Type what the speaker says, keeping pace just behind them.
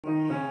My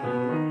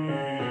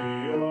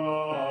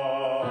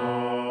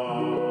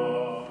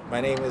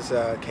name is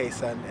Kae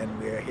Sun, and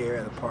we're here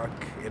at the park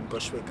in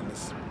Bushwick on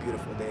this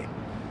beautiful day.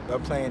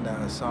 I'm playing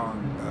a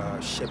song,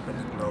 Ship in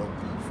the Globe,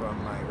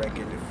 from my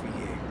record,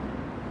 Videographers,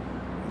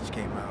 which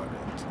came out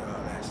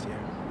last year.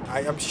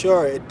 I'm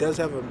sure it does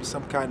have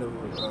some kind of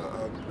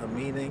a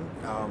meaning.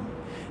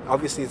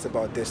 Obviously it's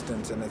about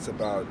distance, and it's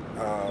about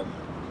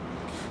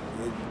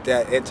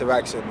that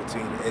interaction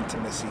between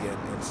intimacy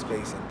and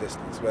space and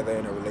distance, whether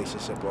in a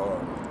relationship or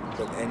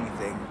with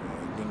anything,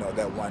 you know,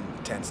 that one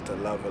tends to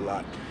love a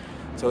lot.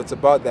 So it's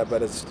about that,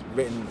 but it's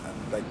written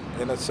like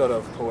in a sort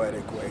of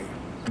poetic way.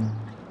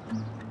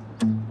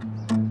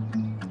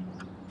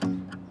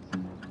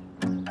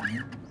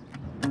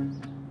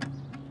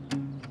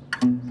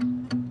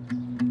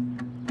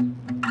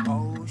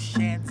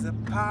 Oceans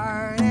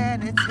apart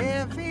and it's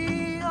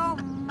heavy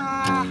on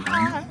my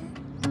heart.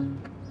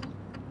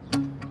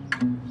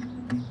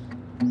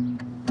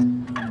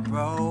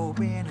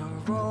 Rowing a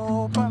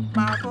row, but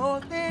my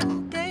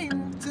rolling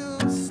came too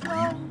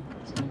slow.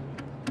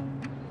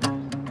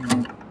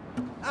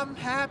 I'm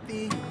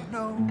happy, you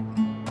know.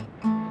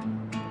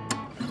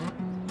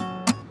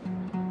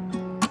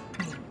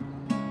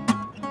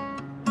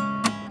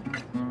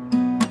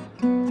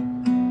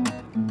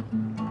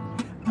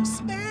 I'm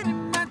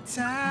spending my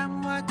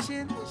time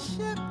watching the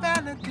ship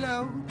and the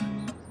globe.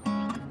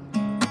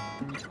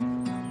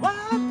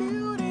 Wild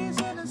beauties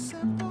and the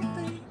simple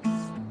things.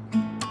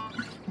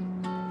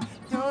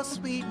 Your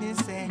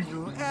sweetness and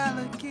your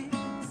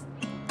elegance.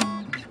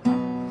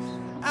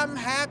 I'm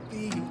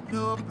happy, you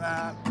know.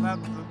 Ba, ba,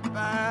 ba,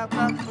 ba,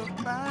 ba, ba,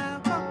 ba,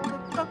 ba,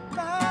 ba,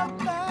 ba,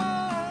 ba.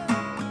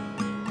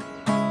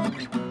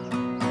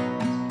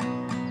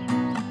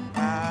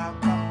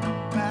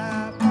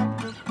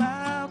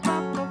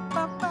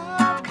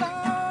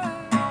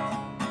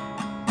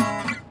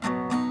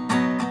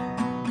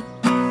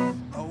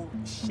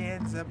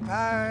 Oceans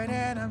apart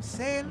and I'm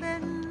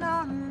sailing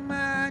on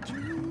my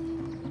dreams.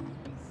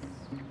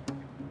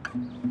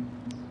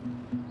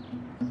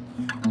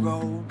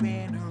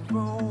 Rowing a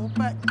row,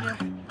 but your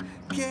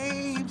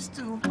game's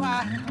too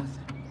wild.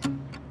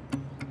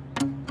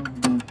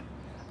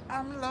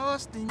 I'm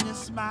lost in your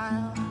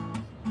smile.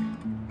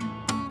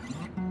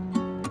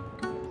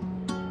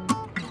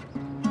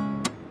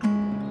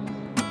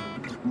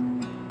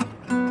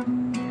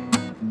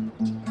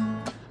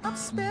 I'm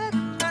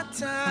spending my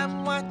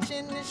time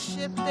watching the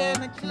ship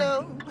and the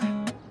globe.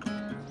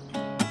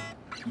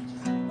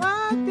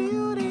 Wild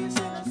beauties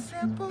and the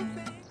simple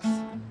things.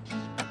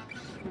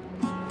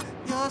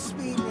 Your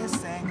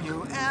sweetness and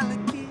your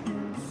elegance.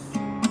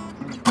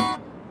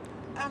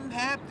 I'm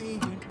happy,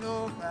 you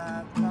know.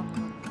 Ba, ba, ba,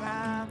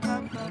 ba, ba,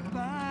 ba,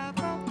 ba,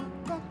 ba,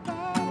 ba,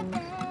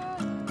 ba.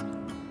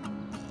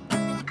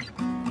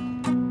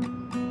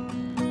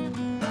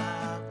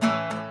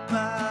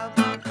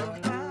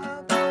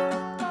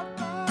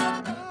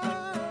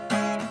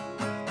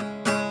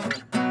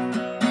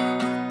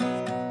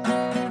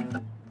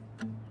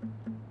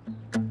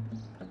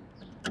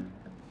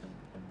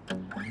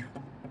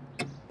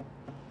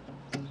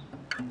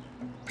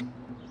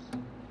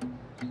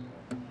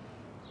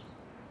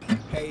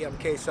 Hey, I'm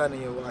Kae Sun,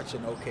 and you're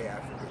watching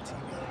Okayafrica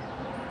TV.